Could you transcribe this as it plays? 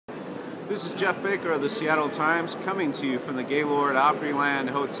This is Geoff Baker of the Seattle Times coming to you from the Gaylord Opryland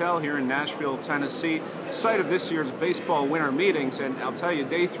Hotel here in Nashville, Tennessee, site of this year's baseball winter meetings. And I'll tell you,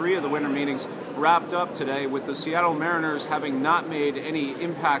 day 3 of the winter meetings wrapped up today with the Seattle Mariners having not made any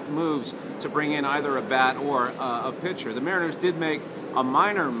impact moves to bring in either a bat or a pitcher. The Mariners did make a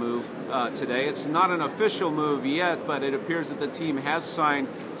minor move today. It's not an official move yet, but it appears that the team has signed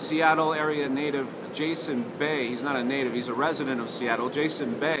Seattle area native Jason Bay. He's not a native, he's a resident of Seattle,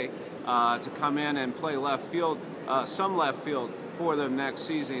 Jason Bay, to come in and play left field, some left field for them next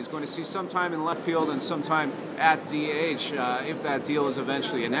season. He's going to see some time in left field and some time at DH if that deal is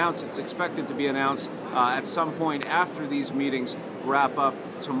eventually announced. It's expected to be announced at some point after these meetings wrap up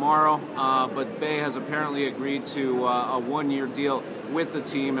tomorrow, but Bay has apparently agreed to a one-year deal with the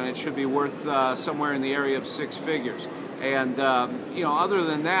team, and it should be worth somewhere in the area of 6 figures. And, other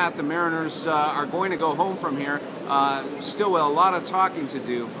than that, the Mariners are going to go home from here. Still with a lot of talking to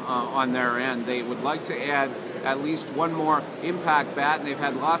do on their end. They would like to add at least one more impact bat, and they've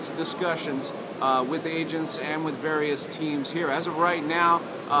had lots of discussions with agents and with various teams here. As of right now,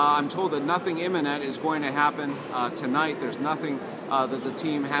 I'm told that nothing imminent is going to happen tonight. There's nothing that the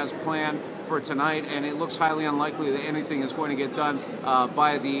team has planned for tonight, and it looks highly unlikely that anything is going to get done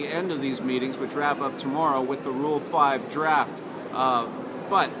by the end of these meetings, which wrap up tomorrow with the Rule 5 draft.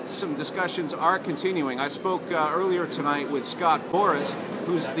 But some discussions are continuing. I spoke earlier tonight with Scott Boras,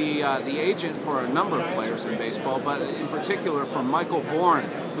 who's the agent for a number of players in baseball, but in particular for Michael Bourne,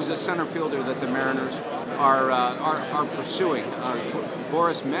 who's a center fielder that the Mariners are pursuing.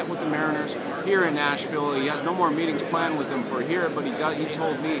 Boras met with the Mariners here in Nashville. He has no more meetings planned with them for here, but he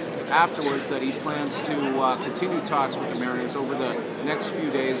told me afterwards that he plans to continue talks with the Mariners over the next few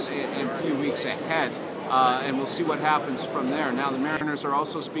days and few weeks ahead. And we'll see what happens from there. Now, the Mariners are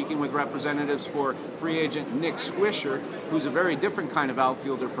also speaking with representatives for free agent Nick Swisher, who's a very different kind of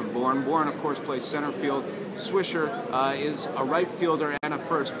outfielder from Bourne. Bourne, of course, plays center field. Swisher is a right fielder and a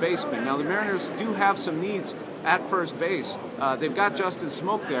first baseman. Now, the Mariners do have some needs at first base. They've got Justin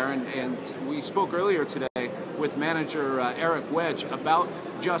Smoak there, and we spoke earlier today with manager Eric Wedge about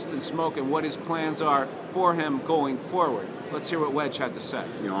Justin Smoak and what his plans are for him going forward. Let's hear what Wedge had to say.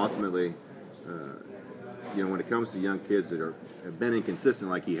 Ultimately, when it comes to young kids that have been inconsistent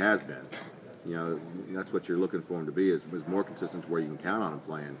like he has been, that's what you're looking for him to be, is more consistent to where you can count on him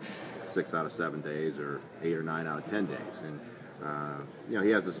playing 6 out of 7 days or 8 or 9 out of 10 days. And, he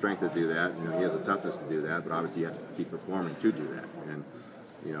has the strength to do that. He has the toughness to do that, but obviously you have to keep performing to do that.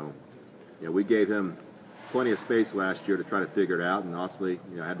 And, we gave him plenty of space last year to try to figure it out, and ultimately,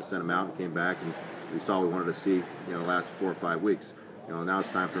 I had to send him out and came back, and we saw what we wanted to see, the last 4 or 5 weeks. Now it's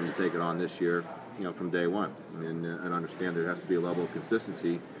time for him to take it on this year, from day one, and understand there has to be a level of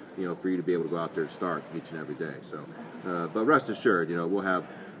consistency, for you to be able to go out there and start each and every day. So, but rest assured, we'll have,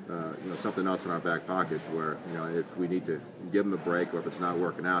 something else in our back pocket where, if we need to give him a break or if it's not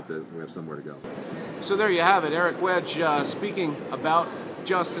working out, that we have somewhere to go. So there you have it, Eric Wedge speaking about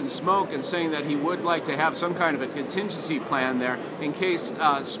Justin Smoak and saying that he would like to have some kind of a contingency plan there in case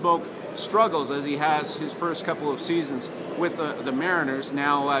Smoak struggles as he has his first couple of seasons with the Mariners.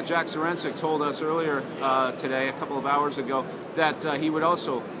 Now, Jack Zarinsek told us earlier today, a couple of hours ago, that he would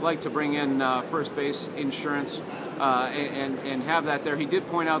also like to bring in first base insurance and have that there. He did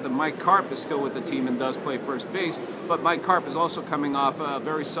point out that Mike Karp is still with the team and does play first base, but Mike Karp is also coming off a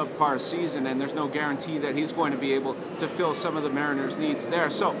very subpar season, and there's no guarantee that he's going to be able to fill some of the Mariners' needs there.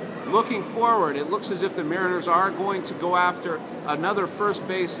 So, looking forward, it looks as if the Mariners are going to go after another first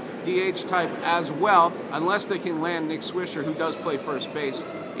base DH type as well, unless they can land Nick Swisher, who does play first base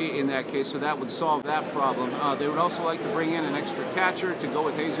in that case, so that would solve that problem. They would also like to bring in an extra catcher to go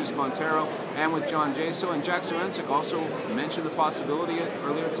with Jesus Montero and with John Jaso, and Jack Zarinsek also mentioned the possibility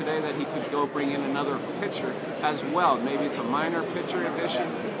earlier today that he could go bring in another pitcher as well. Maybe it's a minor pitcher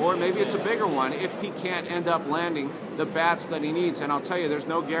addition, or maybe it's a bigger one if he can't end up landing the bats that he needs. And I'll tell you, there's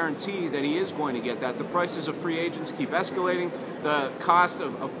no guarantee that he is going to get that. The prices of free agents keep escalating. The cost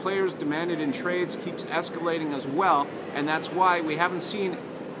of players demanded in trades keeps escalating as well, and that's why we haven't seen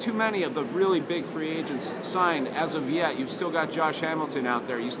too many of the really big free agents signed as of yet. You've still got Josh Hamilton out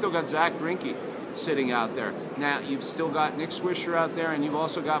there. You've still got Zach Greinke sitting out there. Now, you've still got Nick Swisher out there, and you've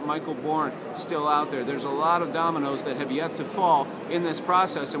also got Michael Bourne still out there. There's a lot of dominoes that have yet to fall in this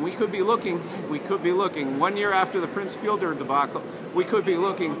process, and we could be looking 1 year after the Prince Fielder debacle, we could be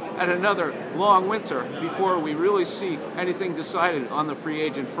looking at another long winter before we really see anything decided on the free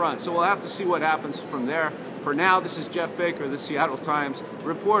agent front. So we'll have to see what happens from there. For now, this is Geoff Baker, the Seattle Times,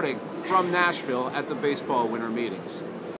 reporting from Nashville at the baseball winter meetings.